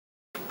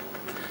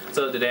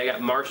So today I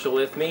got Marshall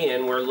with me,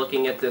 and we're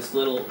looking at this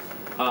little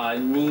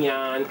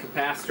neon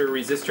capacitor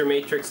resistor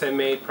matrix I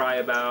made probably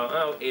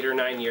about 8 or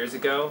 9 years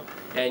ago.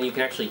 And you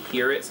can actually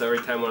hear it, so every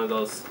time one of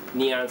those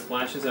neons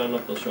flashes, I don't know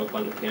if they'll show up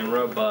on the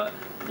camera, but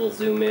we'll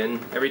zoom in.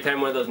 Every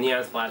time one of those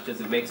neons flashes,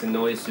 it makes a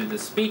noise through the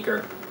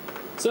speaker.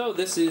 So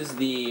this is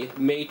the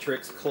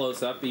matrix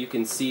close-up. You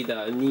can see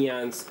the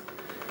neons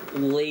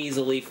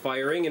lazily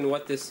firing, and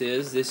what this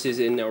is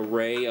an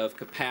array of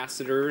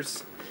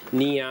capacitors,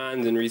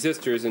 neons, and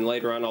resistors, and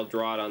later on I'll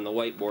draw it on the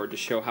whiteboard to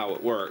show how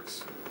it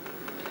works.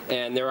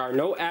 And there are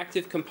no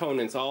active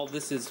components. All of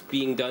this is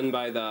being done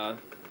by the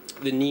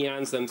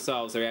neons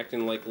themselves. They're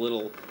acting like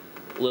little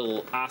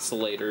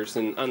oscillators,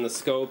 and on the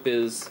scope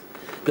is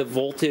the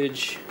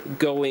voltage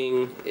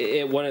going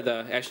at one of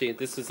the, actually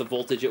this is the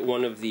voltage at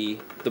one of the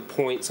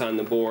points on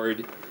the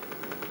board.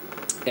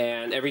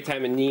 And every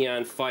time a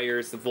neon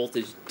fires, the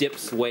voltage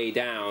dips way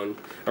down,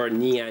 or a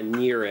neon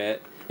near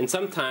it. And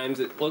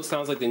sometimes it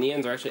sounds like the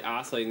neons are actually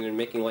oscillating and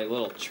making like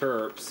little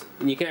chirps.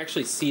 And you can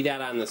actually see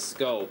that on the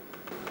scope.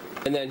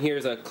 And then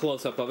here's a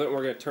close-up of it.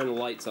 We're going to turn the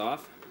lights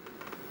off.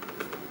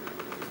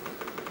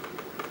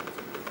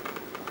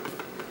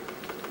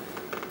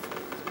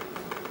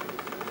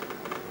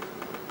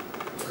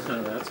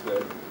 Oh, that's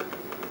good.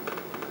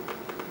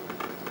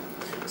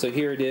 So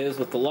here it is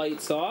with the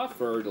lights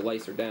off, or the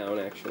lights are down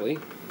actually.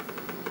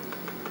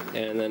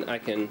 And then I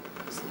can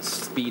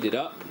speed it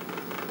up.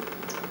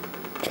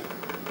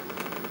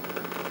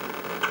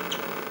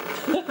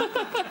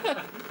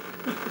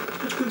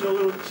 The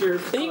little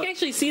chirps. And you can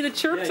actually see the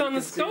chirps on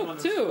the scope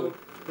too.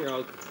 Here,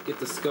 I'll get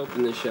the scope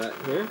in the shot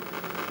here.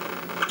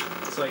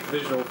 It's like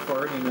visual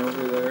farting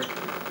over there.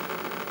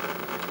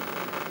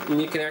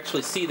 And you can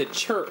actually see the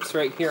chirps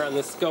right here on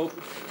the scope.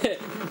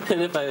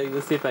 And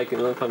let's see if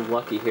I'm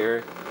lucky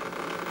here.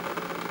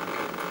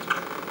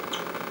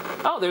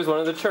 Oh, there's one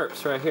of the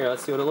chirps right here.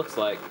 Let's see what it looks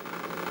like.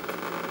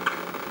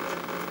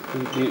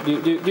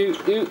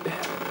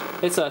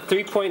 It's a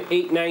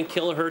 3.89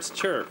 kilohertz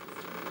chirp.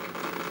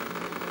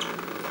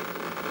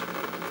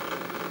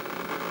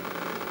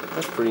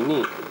 That's pretty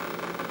neat.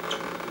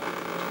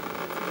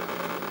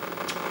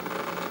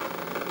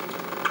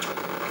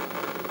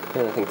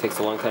 And I think it takes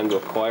a long time to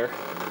acquire.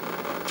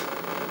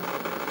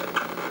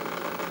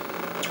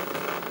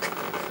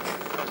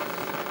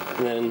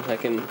 And then I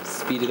can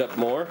speed it up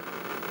more.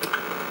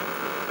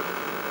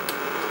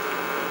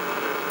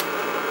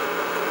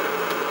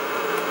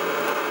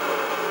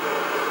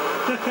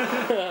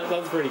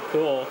 That's pretty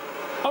cool.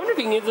 I wonder if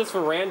you can use this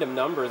for random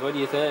numbers. What do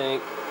you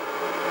think?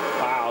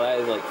 Wow, that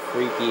is like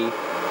freaky.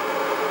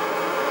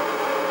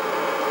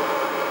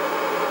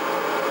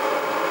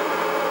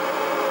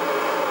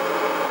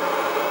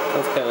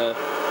 That's kind of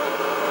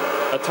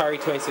Atari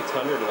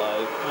 2600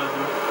 like.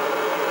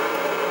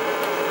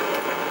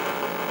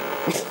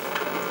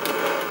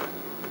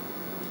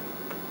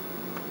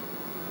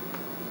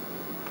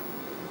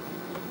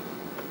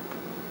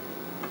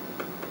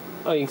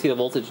 Oh, you can see the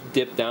voltage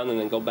dip down and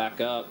then go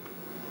back up.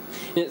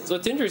 And so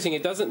it's interesting,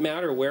 it doesn't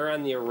matter where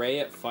on the array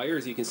it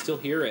fires, you can still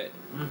hear it.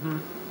 I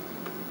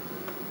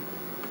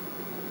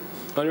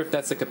wonder if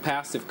that's a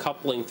capacitive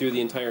coupling through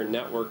the entire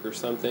network or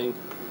something.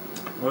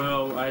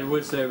 Well, I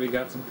would say we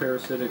got some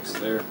parasitics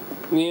there.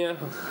 Yeah,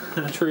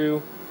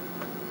 true.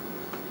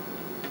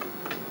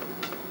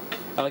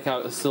 I like how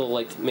it still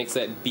makes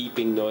that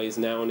beeping noise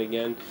now and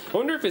again. I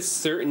wonder if it's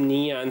certain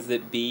neons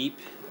that beep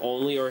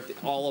only, or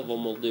if all of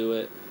them will do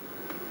it.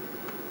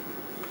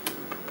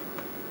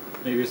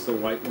 Maybe it's the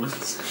white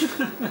ones.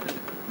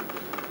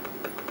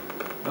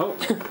 Oh,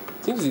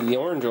 seems to be the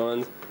orange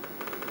ones.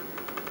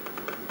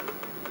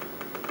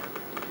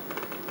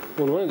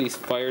 When one of these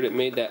fired, it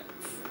made that.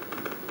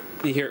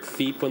 You hear it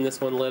feep when this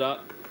one lit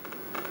up.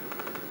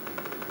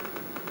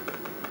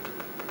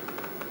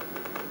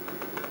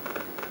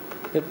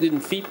 It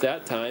didn't feep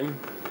that time.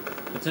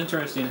 It's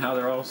interesting how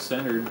they're all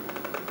centered.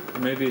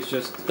 Maybe it's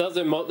just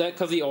doesn't that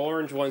because the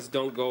orange ones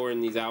don't go in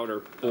these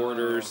outer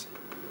borders.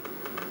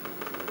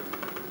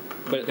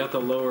 But it got the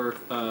lower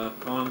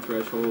on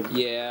threshold.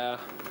 Yeah.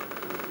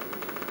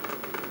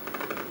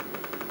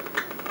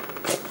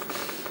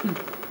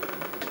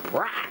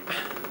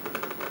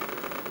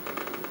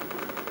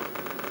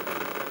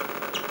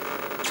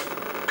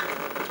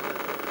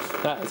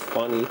 That is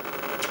funny.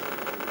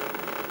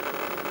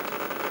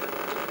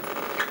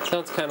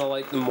 Sounds kind of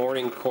like the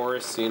morning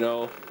chorus, you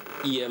know,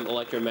 EM,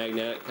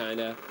 electromagnetic kind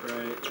of.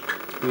 Right.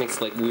 It makes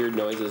like weird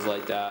noises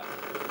like that.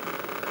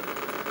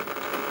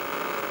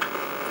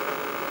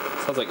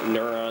 Sounds like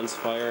neurons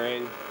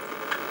firing.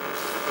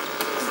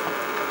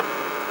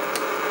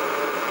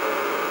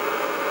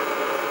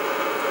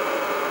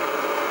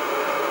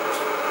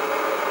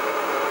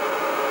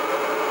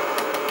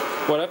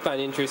 What I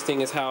find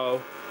interesting is how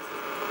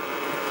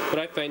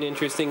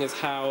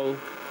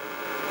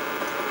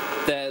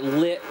the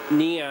lit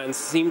neons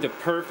seem to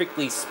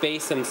perfectly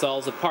space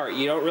themselves apart.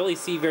 You don't really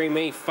see very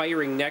many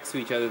firing next to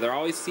each other. They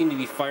always seem to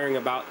be firing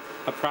about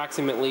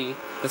approximately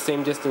the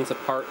same distance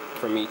apart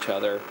from each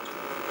other.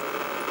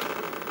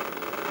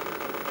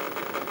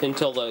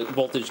 until the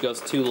voltage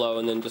goes too low,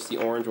 and then just the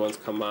orange ones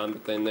come on,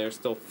 but then they're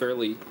still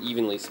fairly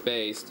evenly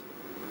spaced.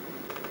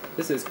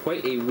 This is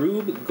quite a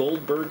Rube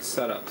Goldberg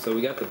setup. So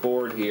we got the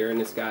board here,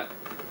 and it's got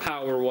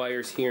power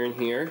wires here and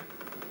here.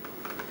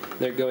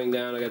 They're going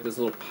down. I got this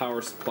little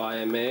power supply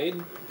I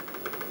made.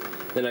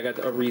 Then I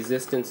got a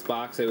resistance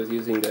box I was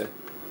using to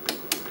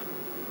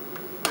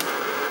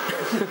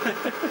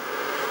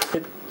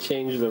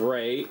change the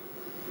rate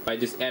by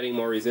just adding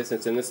more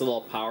resistance. And this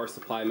little power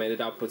supply I made, it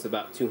outputs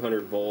about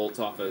 200 volts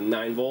off of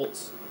 9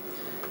 volts.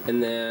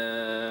 And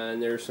then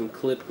there's some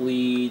clip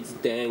leads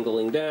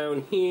dangling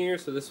down here.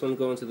 So this one's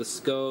going to the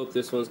scope,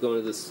 this one's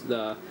going to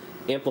the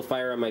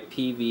amplifier on my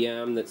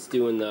PVM that's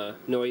doing the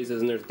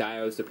noises, and there's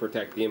diodes to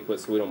protect the input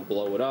so we don't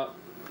blow it up.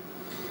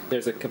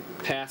 There's a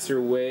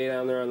capacitor way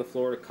down there on the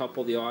floor to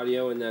couple the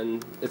audio, and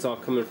then it's all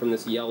coming from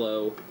this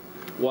yellow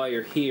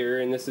wire here,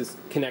 and this is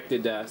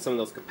connected to some of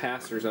those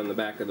capacitors on the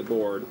back of the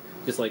board,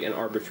 just like an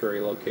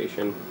arbitrary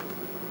location.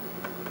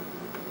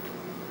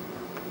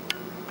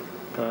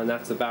 And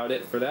that's about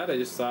it for that. I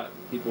just thought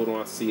people would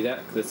want to see that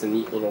because it's a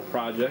neat little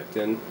project,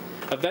 and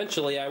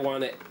eventually I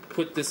want to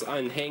put this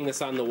on, hang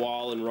this on the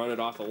wall and run it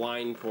off a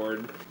line cord.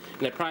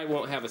 And I probably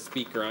won't have a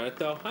speaker on it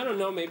though. I don't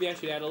know, maybe I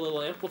should add a little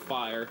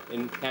amplifier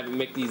and have it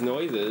make these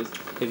noises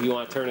if you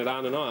want to turn it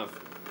on and off.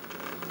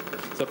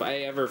 So if I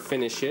ever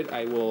finish it,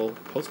 I will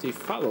post a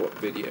follow-up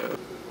video.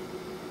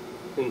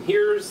 And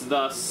here's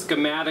the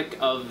schematic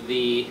of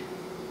the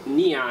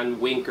neon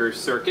winker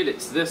circuit.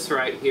 It's this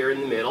right here in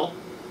the middle,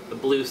 the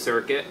blue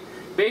circuit.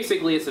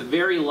 Basically, it's a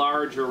very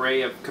large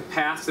array of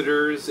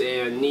capacitors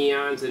and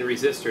neons and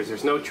resistors.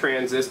 There's no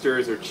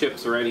transistors or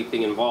chips or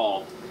anything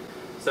involved.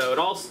 So it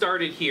all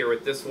started here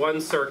with this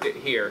one circuit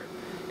here.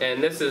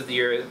 And this is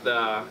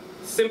the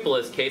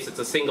simplest case. It's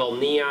a single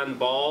neon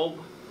bulb,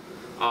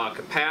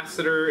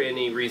 capacitor, and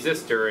a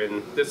resistor.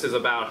 And this is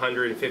about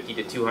 150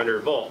 to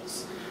 200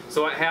 volts.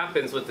 So what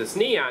happens with this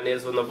neon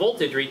is when the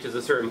voltage reaches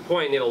a certain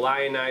point, it'll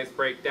ionize,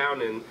 break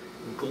down, and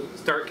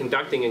start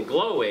conducting and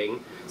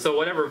glowing. So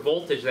whatever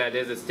voltage that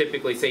is, it's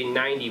typically say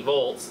 90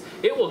 volts,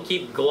 it will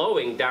keep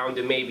glowing down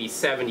to maybe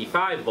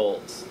 75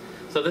 volts.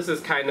 So this is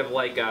kind of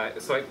like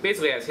so it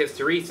basically has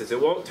hysteresis.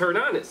 It won't turn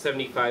on at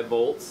 75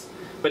 volts,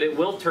 but it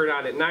will turn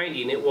on at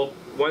 90, and it will,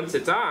 once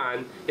it's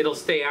on, it'll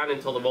stay on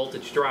until the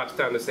voltage drops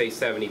down to say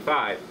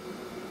 75.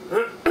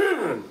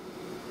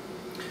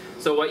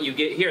 So what you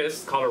get here,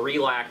 this is called a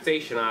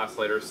relaxation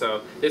oscillator.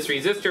 So this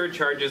resistor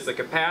charges the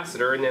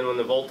capacitor, and then when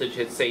the voltage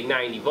hits say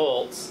 90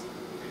 volts,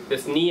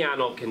 this neon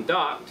will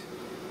conduct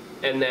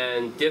and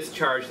then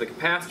discharge the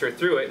capacitor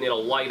through it, and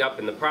it'll light up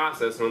in the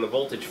process. And when the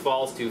voltage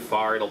falls too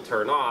far, it'll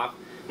turn off,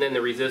 and then the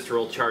resistor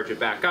will charge it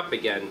back up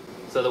again.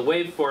 So the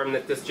waveform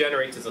that this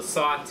generates is a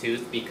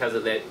sawtooth because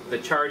of that. The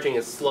charging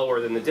is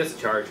slower than the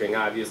discharging,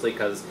 obviously,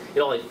 because it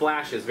only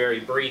flashes very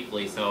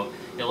briefly. So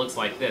it looks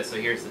like this. So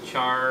here's the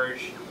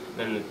charge,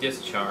 then the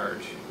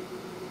discharge,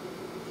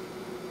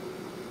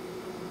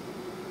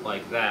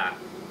 like that.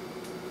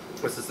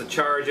 This is the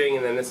charging,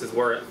 and then this is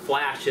where it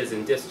flashes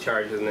and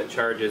discharges, and it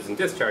charges and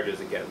discharges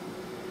again.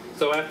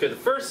 So after the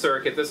first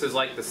circuit, this is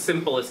like the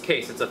simplest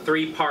case. It's a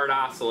 3-part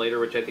oscillator,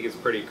 which I think is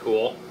pretty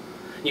cool.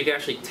 You can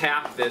actually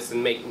tap this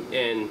and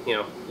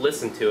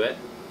listen to it.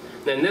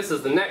 Then this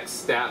is the next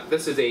step.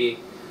 This is a 2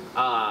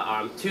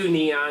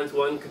 neons,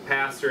 1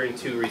 capacitor, and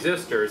 2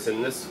 resistors,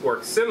 and this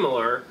works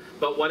similar.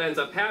 But what ends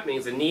up happening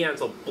is the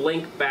neons will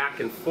blink back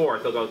and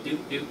forth. They'll go doop,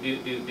 doop,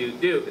 doop, doop, doop,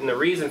 doop. And the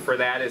reason for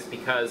that is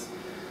because,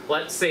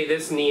 let's say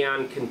this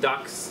neon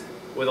conducts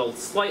with a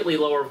slightly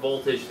lower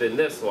voltage than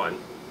this one.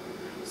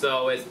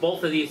 So as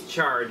both of these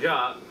charge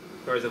up,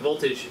 or as the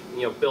voltage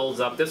builds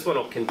up, this one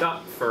will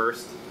conduct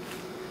first,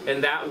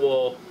 and that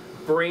will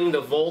bring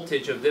the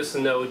voltage of this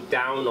node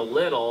down a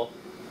little,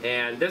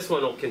 and this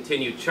one will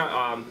continue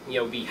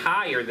be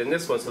higher than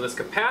this one. So this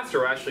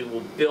capacitor actually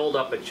will build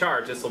up a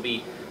charge. This will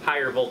be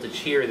higher voltage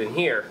here than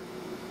here.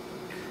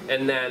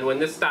 And then when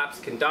this stops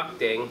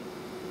conducting,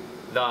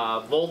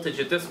 the voltage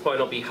at this point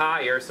will be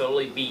higher, so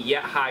it'll be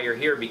yet higher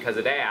here because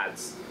it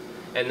adds.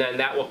 And then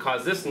that will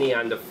cause this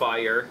neon to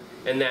fire,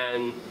 and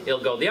then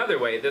it'll go the other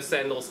way. This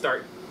end will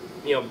start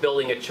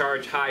building a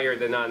charge higher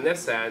than on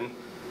this end,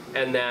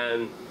 and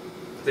then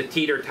the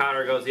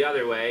teeter-totter goes the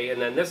other way,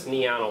 and then this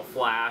neon will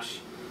flash,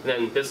 and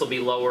then this will be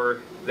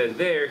lower than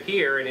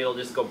here, and it'll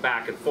just go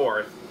back and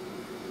forth.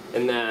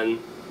 And then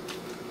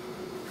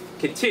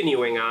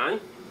continuing on,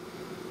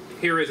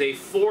 here is a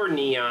 4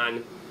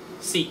 neon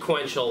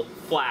sequential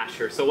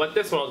flasher. So what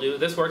this one will do,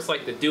 this works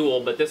like the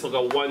dual, but this will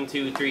go 1,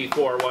 2, 3,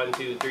 4, 1,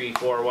 2, 3,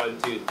 4,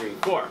 1, 2, 3,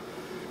 4.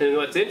 And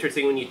what's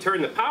interesting, when you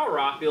turn the power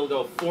off, it'll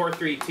go 4,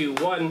 3, 2,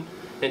 1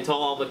 until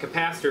all the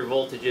capacitor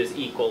voltages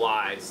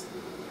equalize.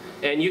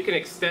 And you can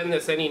extend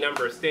this any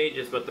number of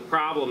stages, but the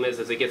problem is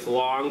as it gets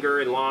longer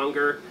and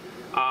longer,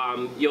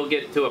 you'll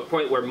get to a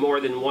point where more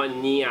than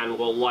one neon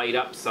will light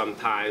up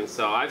sometimes.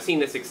 So I've seen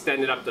this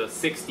extended up to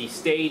 60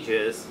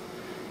 stages,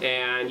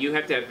 and you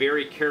have to have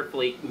very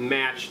carefully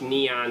matched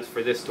neons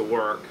for this to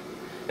work.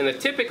 And the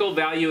typical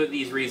value of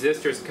these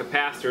resistors,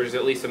 capacitors,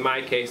 at least in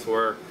my case,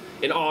 were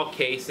in all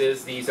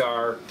cases, these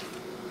are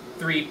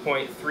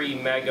 3.3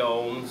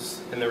 megohms,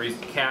 and the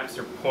caps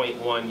are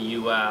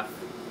 0.1 UF.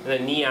 And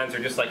the neons are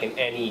just like an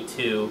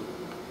Ne2.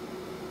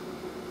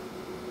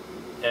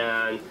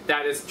 And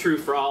that is true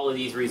for all of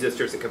these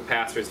resistors and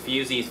capacitors. If you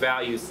use these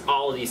values,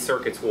 all of these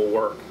circuits will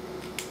work.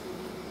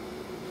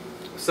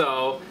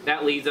 So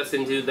that leads us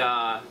into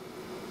the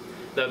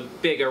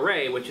big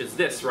array, which is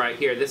this right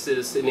here. This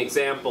is an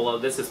example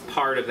of, this is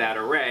part of that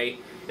array.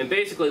 And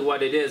basically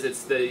what it is,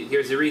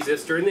 here's the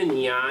resistor and the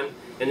neon,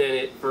 and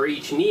then for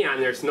each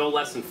neon there's no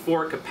less than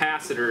 4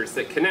 capacitors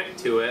that connect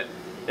to it.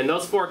 And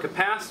those 4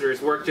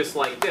 capacitors work just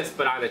like this,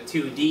 but on a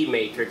 2D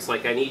matrix.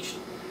 Like on each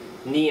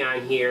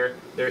neon here,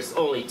 there's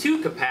only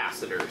 2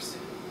 capacitors.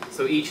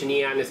 So each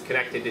neon is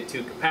connected to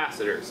 2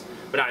 capacitors.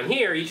 But on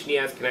here, each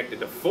neon is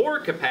connected to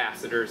 4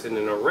 capacitors in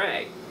an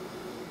array.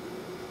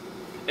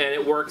 And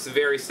it works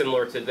very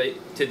similar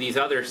to these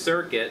other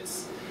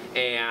circuits.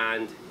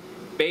 And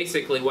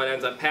basically what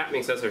ends up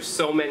happening is there's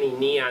so many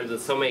neons and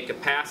so many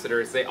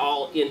capacitors, they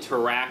all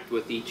interact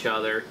with each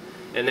other.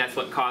 And that's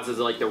what causes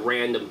like the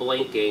random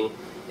blinking.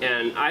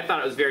 And I thought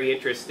it was very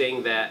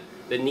interesting that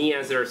the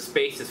neons that are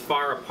spaced as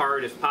far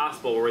apart as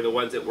possible were the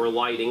ones that were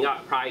lighting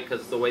up, probably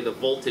because of the way the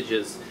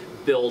voltages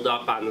build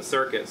up on the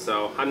circuit.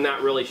 So I'm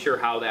not really sure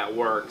how that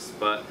works,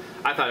 but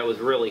I thought it was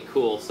really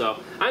cool.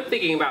 So I'm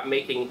thinking about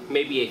making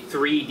maybe a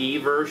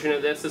 3D version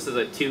of this. This is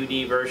a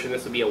 2D version.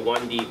 This would be a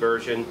 1D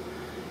version,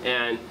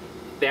 and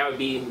that would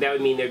mean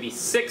there'd be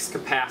 6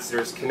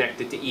 capacitors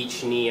connected to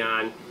each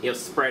neon,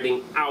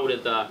 spreading out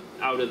of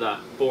the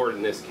board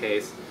in this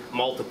case.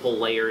 Multiple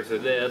layers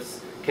of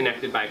this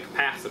connected by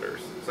capacitors.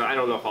 So I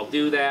don't know if I'll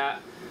do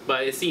that,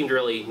 but it seemed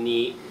really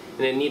neat,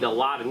 and it needed a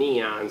lot of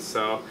neons.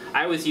 So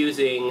I was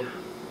using,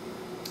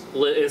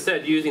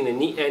 instead of using the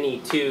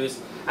Ne2s,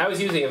 I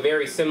was using a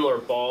very similar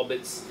bulb.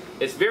 It's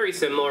very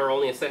similar,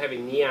 only instead of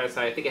having neon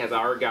inside, I think it has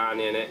argon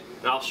in it.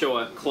 And I'll show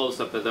a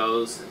close-up of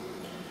those.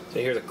 So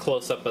here's a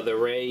close-up of the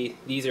array.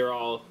 These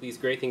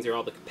gray things are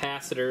all the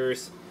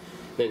capacitors.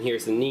 Then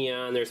here's the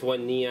neon. There's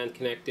one neon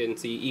connected, and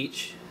see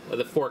each of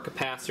the 4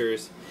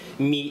 capacitors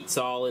meets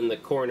all in the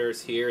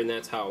corners here, and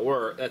that's how it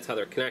works. That's how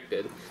they're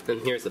connected. Then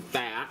here's the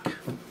back.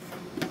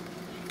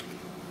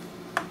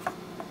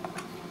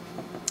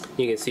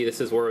 You can see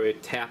this is where we were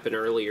tapping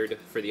earlier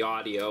for the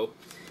audio.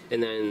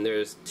 And then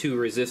there's 2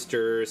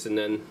 resistors, and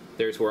then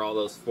there's where all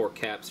those 4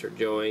 caps are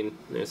joined.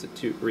 And there's a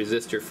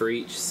resistor for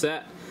each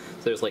set.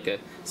 So there's like a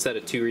set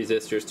of 2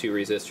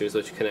 resistors,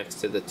 which connects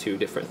to the 2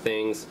 different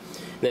things.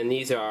 And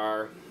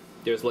then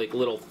there's like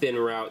little thin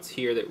routes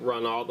here that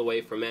run all the way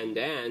from end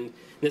to end.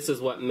 This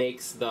is what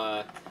makes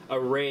the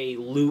array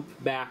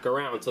loop back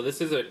around. So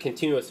this is a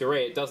continuous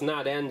array. It does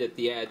not end at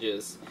the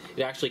edges.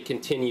 It actually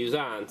continues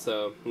on.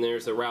 So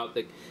there's a route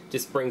that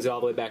just brings it all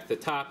the way back to the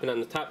top, and on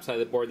the top side of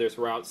the board there's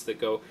routes that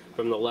go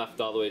from the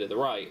left all the way to the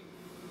right.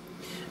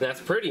 And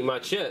that's pretty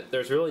much it.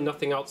 There's really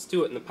nothing else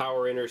to it. And the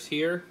power enters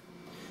here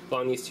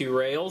along these 2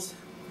 rails.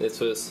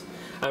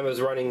 I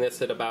was running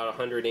this at about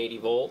 180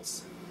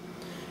 volts.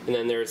 And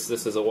then this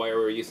is a wire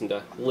we're using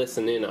to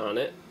listen in on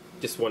it.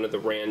 Just one of the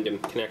random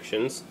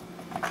connections.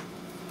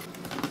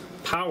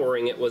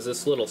 Powering it was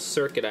this little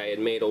circuit I had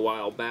made a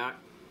while back.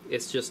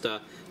 It's just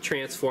a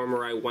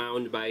transformer I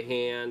wound by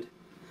hand,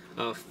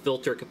 a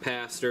filter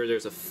capacitor,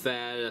 there's a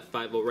FET, a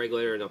 5-volt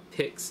regulator, and a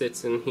PIC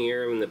sits in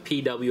here, and the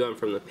PWM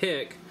from the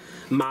PIC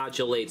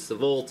modulates the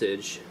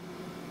voltage.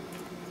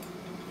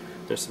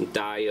 There's some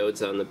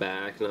diodes on the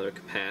back, another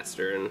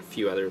capacitor, and a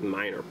few other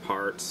minor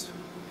parts.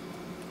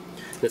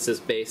 This is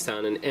based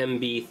on an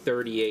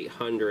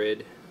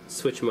MB3800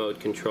 switch mode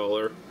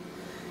controller.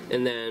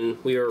 And then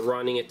we were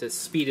running it to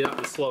speed it up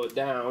and slow it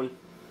down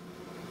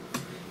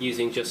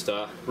using just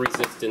a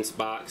resistance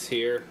box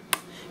here.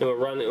 And we're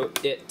running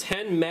it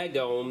 10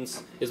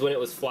 megohms is when it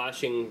was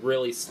flashing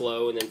really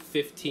slow, and then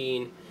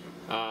 15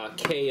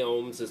 k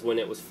ohms is when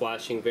it was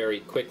flashing very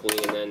quickly.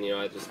 And then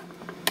I just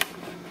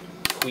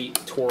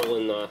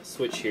twirling the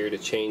switch here to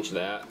change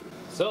that.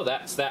 So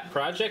that's that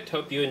project.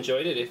 Hope you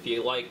enjoyed it. If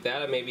you like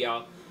that, maybe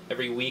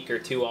every week or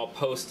 2 I'll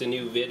post a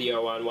new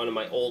video on one of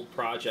my old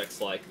projects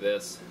like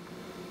this.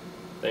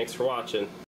 Thanks for watching.